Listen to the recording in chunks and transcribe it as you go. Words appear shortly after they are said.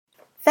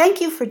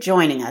Thank you for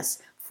joining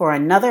us for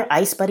another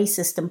Ice Buddy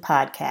System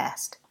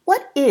podcast.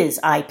 What is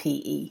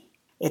IPE?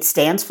 It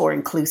stands for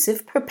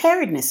Inclusive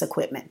Preparedness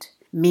Equipment,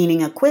 meaning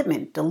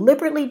equipment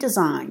deliberately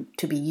designed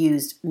to be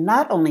used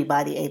not only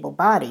by the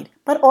able-bodied,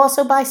 but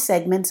also by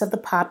segments of the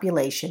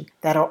population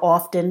that are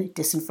often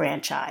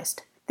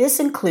disenfranchised. This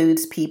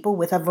includes people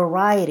with a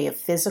variety of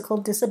physical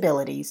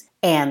disabilities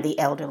and the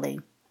elderly.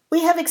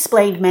 We have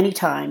explained many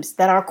times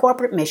that our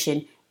corporate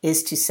mission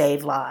is to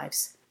save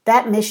lives.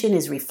 That mission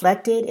is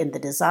reflected in the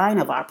design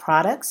of our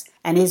products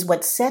and is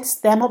what sets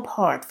them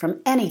apart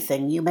from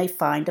anything you may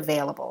find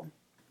available.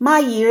 My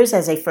years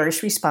as a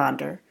first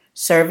responder,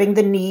 serving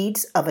the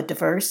needs of a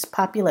diverse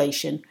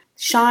population,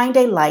 shined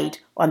a light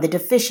on the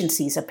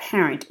deficiencies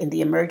apparent in the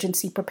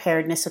emergency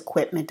preparedness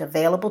equipment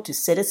available to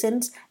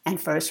citizens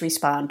and first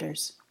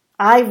responders.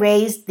 I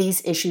raised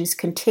these issues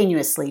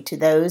continuously to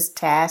those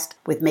tasked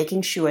with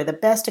making sure the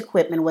best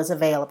equipment was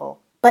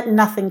available, but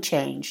nothing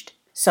changed.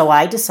 So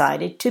I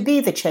decided to be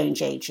the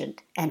change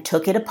agent and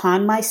took it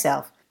upon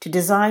myself to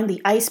design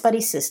the Ice Buddy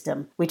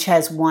system, which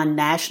has won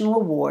national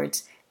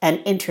awards and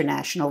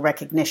international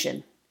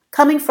recognition.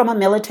 Coming from a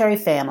military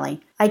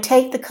family, I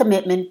take the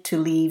commitment to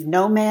leave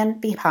no man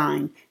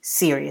behind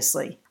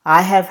seriously.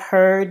 I have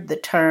heard the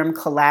term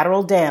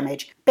collateral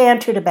damage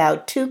bantered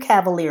about too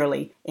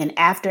cavalierly in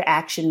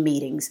after-action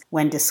meetings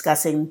when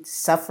discussing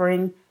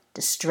suffering,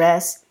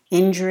 distress,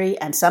 injury,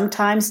 and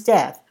sometimes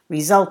death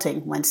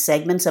resulting when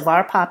segments of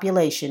our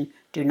population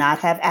do not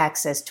have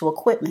access to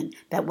equipment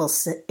that will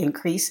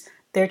increase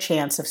their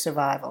chance of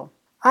survival.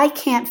 I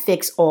can't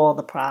fix all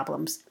the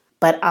problems,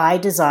 but I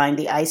designed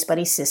the Ice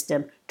Buddy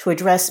system to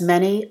address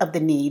many of the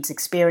needs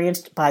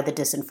experienced by the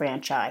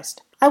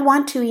disenfranchised. I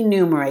want to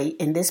enumerate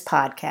in this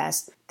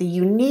podcast the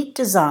unique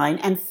design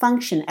and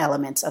function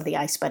elements of the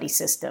Ice Buddy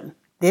system.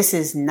 This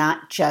is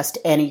not just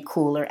any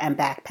cooler and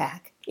backpack.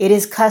 It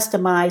is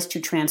customized to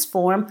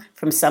transform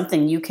from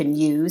something you can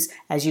use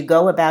as you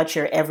go about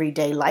your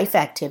everyday life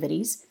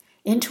activities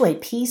into a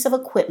piece of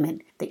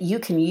equipment that you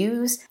can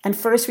use and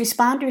first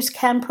responders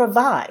can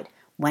provide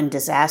when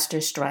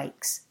disaster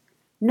strikes.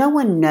 No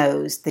one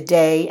knows the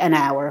day and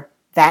hour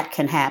that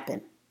can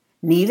happen.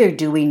 Neither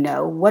do we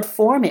know what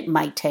form it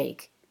might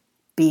take,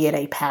 be it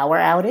a power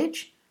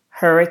outage,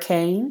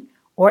 hurricane,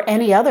 or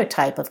any other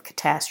type of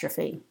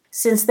catastrophe.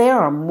 Since there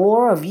are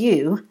more of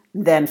you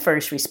than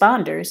first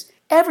responders,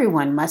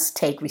 everyone must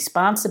take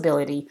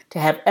responsibility to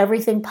have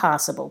everything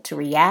possible to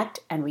react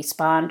and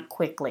respond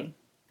quickly.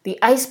 The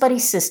Ice Buddy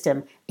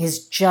system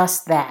is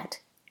just that,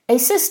 a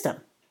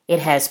system. It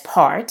has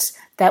parts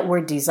that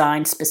were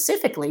designed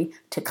specifically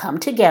to come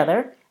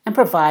together and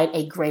provide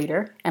a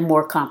greater and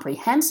more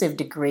comprehensive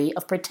degree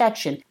of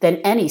protection than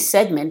any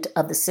segment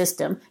of the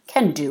system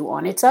can do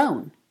on its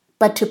own.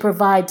 But to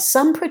provide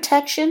some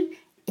protection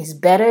is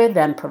better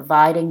than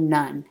providing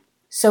none.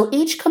 So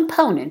each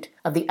component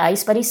of the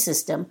Ice Buddy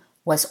system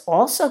was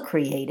also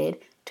created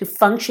to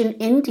function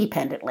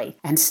independently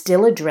and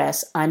still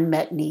address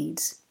unmet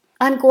needs.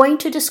 I'm going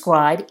to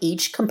describe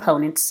each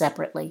component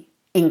separately.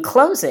 In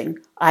closing,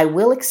 I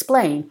will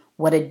explain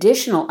what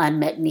additional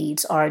unmet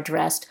needs are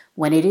addressed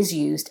when it is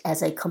used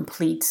as a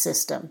complete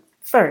system.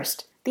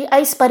 First, the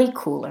Ice Buddy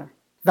cooler,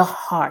 the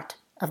heart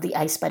of the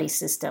Ice Buddy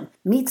system,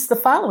 meets the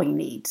following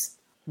needs.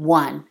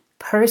 1.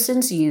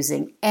 Persons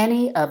using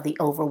any of the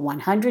over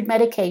 100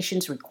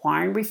 medications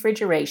requiring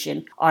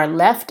refrigeration are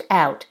left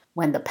out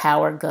when the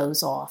power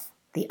goes off.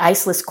 The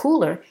iceless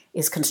cooler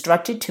is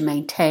constructed to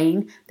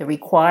maintain the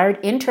required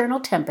internal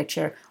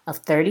temperature of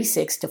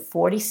 36 to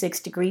 46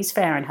 degrees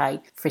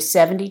Fahrenheit for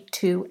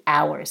 72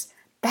 hours.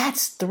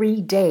 That's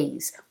 3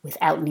 days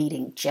without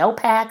needing gel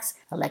packs,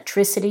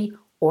 electricity,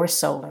 or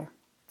solar.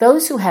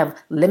 Those who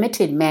have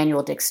limited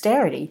manual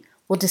dexterity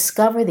will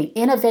discover the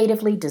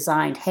innovatively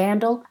designed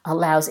handle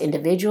allows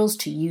individuals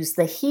to use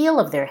the heel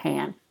of their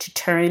hand to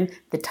turn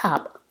the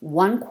top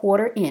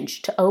 1/4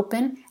 inch to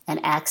open and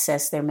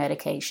access their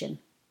medication.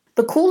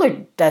 The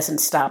cooler doesn't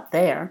stop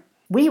there.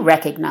 We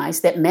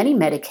recognize that many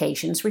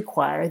medications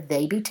require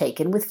they be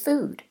taken with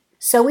food,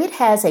 so it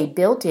has a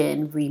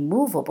built-in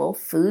removable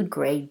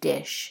food-grade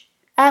dish.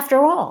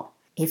 After all,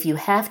 if you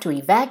have to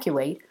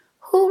evacuate,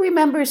 who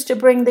remembers to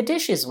bring the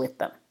dishes with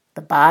them?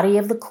 The body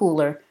of the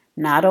cooler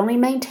not only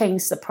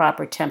maintains the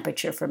proper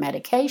temperature for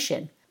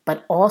medication,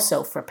 but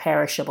also for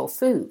perishable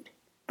food.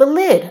 The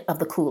lid of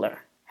the cooler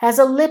has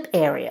a lip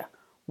area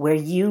where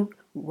you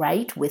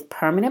write with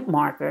permanent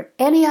marker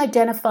any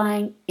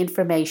identifying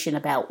information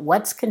about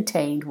what's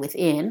contained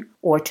within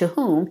or to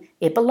whom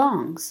it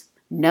belongs.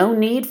 No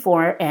need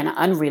for an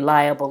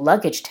unreliable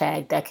luggage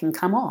tag that can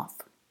come off.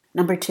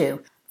 Number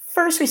 2,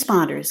 first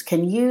responders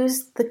can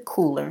use the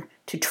cooler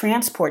to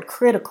transport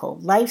critical,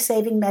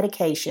 life-saving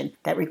medication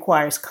that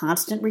requires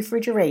constant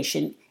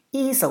refrigeration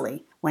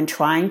easily when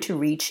trying to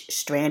reach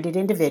stranded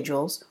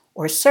individuals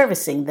or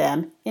servicing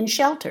them in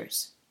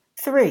shelters.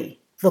 3.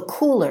 The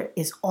cooler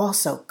is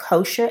also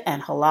kosher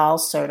and halal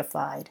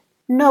certified.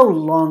 No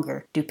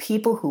longer do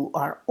people who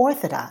are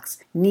Orthodox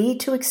need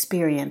to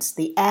experience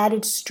the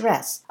added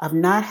stress of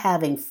not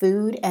having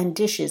food and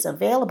dishes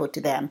available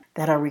to them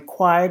that are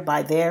required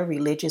by their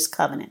religious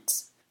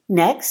covenants.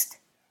 Next,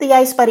 the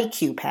Ice Buddy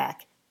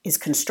Q-Pack is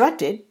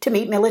constructed to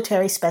meet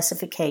military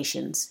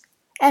specifications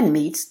and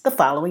meets the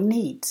following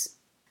needs.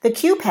 The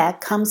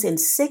Q-Pack comes in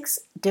 6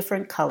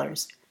 different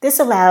colors. This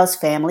allows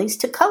families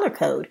to color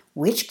code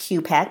which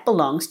Q-Pack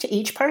belongs to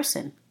each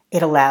person.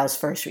 It allows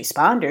first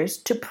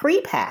responders to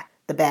pre-pack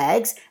the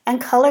bags and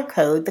color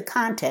code the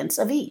contents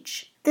of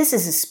each. This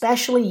is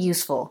especially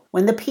useful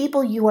when the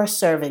people you are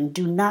serving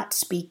do not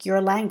speak your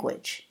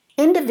language.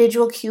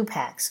 Individual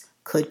Q-Packs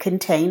could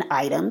contain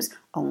items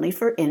only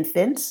for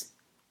infants,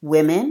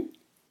 women,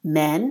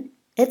 men,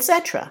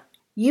 etc.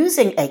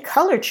 Using a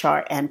color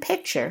chart and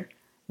picture,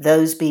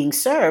 those being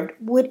served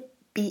would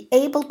be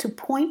able to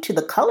point to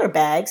the color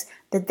bags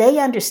that they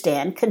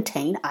understand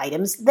contain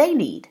items they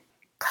need.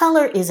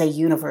 Color is a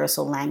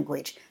universal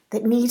language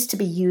that needs to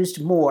be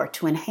used more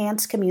to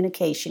enhance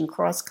communication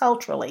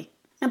cross-culturally.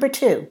 Number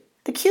 2,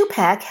 the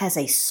Q-Pack has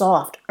a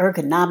soft,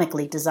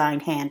 ergonomically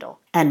designed handle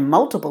and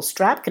multiple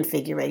strap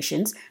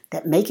configurations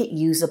that make it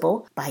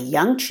usable by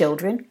young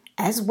children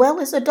as well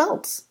as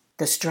adults.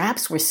 The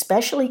straps were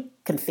specially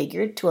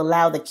configured to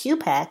allow the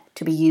Q-Pack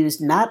to be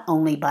used not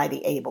only by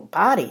the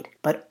able-bodied,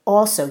 but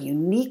also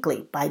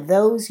uniquely by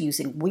those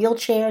using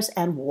wheelchairs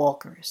and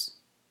walkers.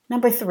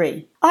 Number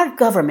 3, our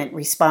government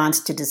responds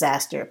to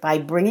disaster by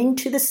bringing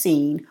to the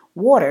scene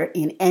water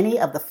in any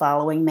of the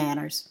following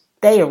manners.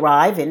 They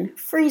arrive in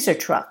freezer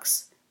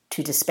trucks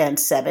to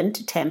dispense 7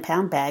 to 10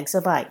 pound bags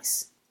of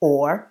ice,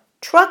 or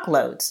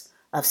truckloads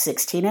of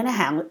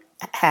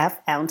 16.5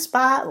 ounce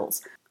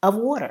bottles of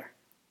water,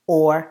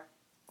 or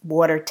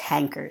water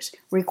tankers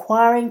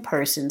requiring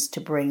persons to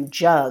bring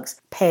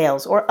jugs,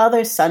 pails, or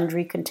other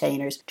sundry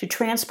containers to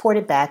transport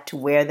it back to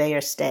where they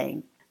are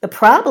staying. The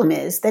problem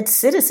is that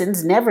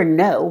citizens never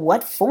know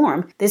what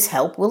form this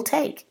help will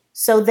take,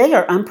 so they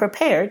are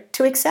unprepared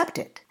to accept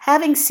it.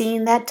 Having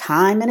seen that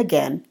time and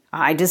again,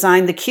 I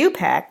designed the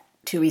Q-Pack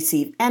to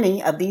receive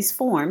any of these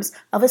forms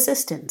of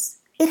assistance.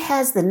 It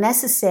has the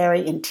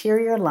necessary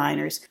interior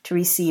liners to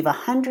receive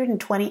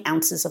 120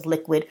 ounces of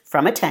liquid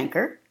from a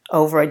tanker,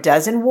 over a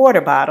dozen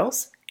water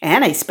bottles,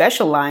 and a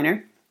special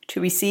liner to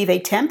receive a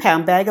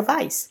 10-pound bag of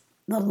ice.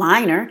 The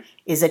liner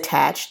is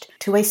attached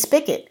to a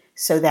spigot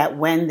so that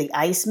when the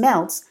ice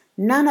melts,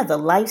 none of the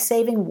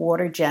life-saving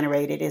water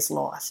generated is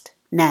lost.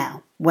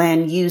 Now,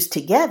 when used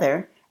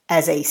together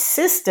as a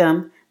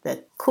system,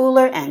 the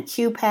cooler and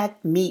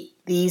Q-Pack meet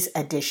these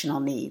additional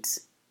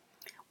needs.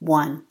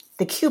 1.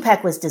 The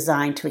Q-Pack was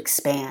designed to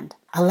expand,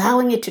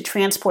 allowing it to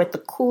transport the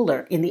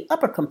cooler in the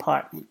upper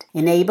compartment,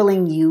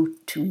 enabling you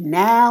to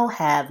now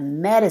have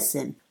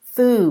medicine,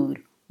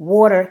 food,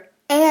 water,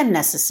 and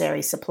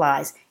necessary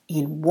supplies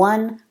in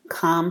one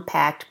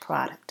compact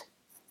product.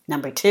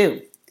 Number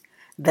 2,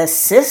 the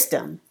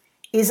system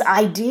is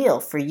ideal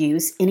for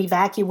use in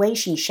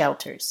evacuation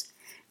shelters.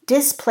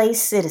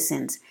 Displaced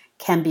citizens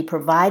can be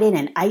provided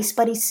an Ice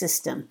Buddy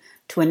system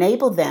to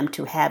enable them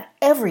to have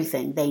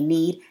everything they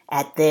need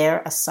at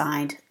their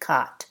assigned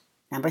cot.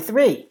 Number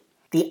 3,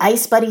 the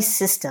Ice Buddy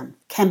system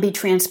can be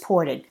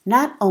transported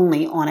not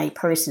only on a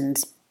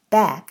person's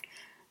back,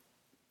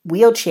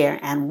 wheelchair,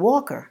 and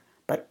walker,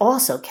 but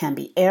also can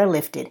be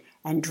airlifted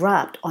and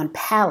dropped on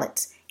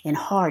pallets in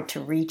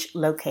hard-to-reach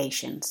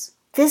locations.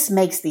 This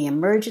makes the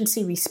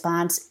emergency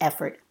response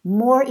effort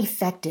more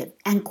effective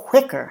and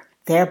quicker,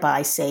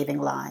 thereby saving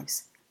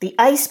lives. The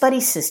Ice Buddy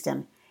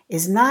system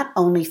is not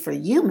only for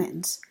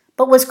humans,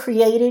 but was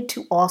created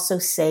to also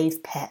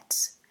save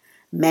pets.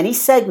 Many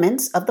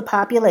segments of the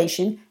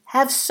population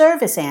have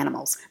service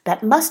animals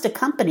that must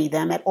accompany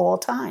them at all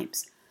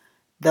times.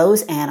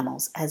 Those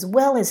animals, as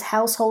well as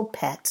household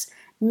pets,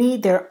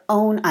 need their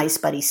own Ice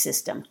Buddy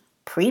system,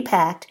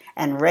 pre-packed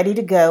and ready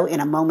to go in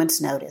a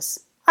moment's notice.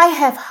 I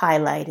have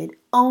highlighted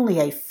only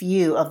a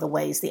few of the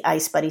ways the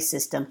Ice Buddy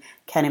system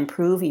can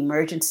improve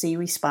emergency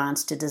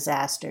response to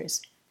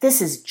disasters.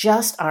 This is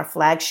just our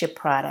flagship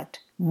product.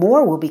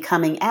 More will be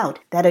coming out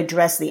that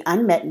address the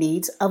unmet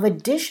needs of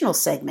additional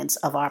segments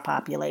of our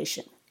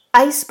population.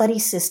 Ice Buddy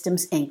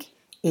Systems, Inc.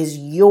 is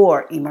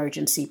your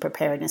emergency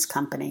preparedness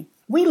company.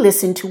 We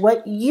listen to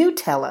what you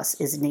tell us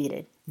is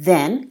needed.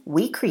 Then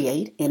we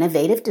create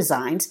innovative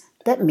designs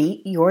that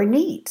meet your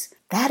needs.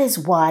 That is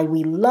why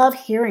we love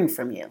hearing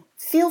from you.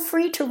 Feel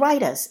free to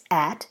write us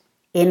at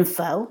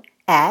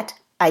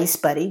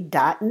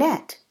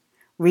info@icebuddy.net.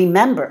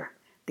 Remember,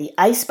 the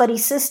Ice Buddy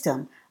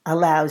system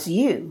allows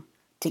you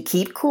to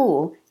keep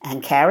cool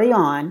and carry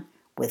on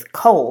with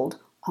cold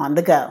on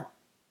the go.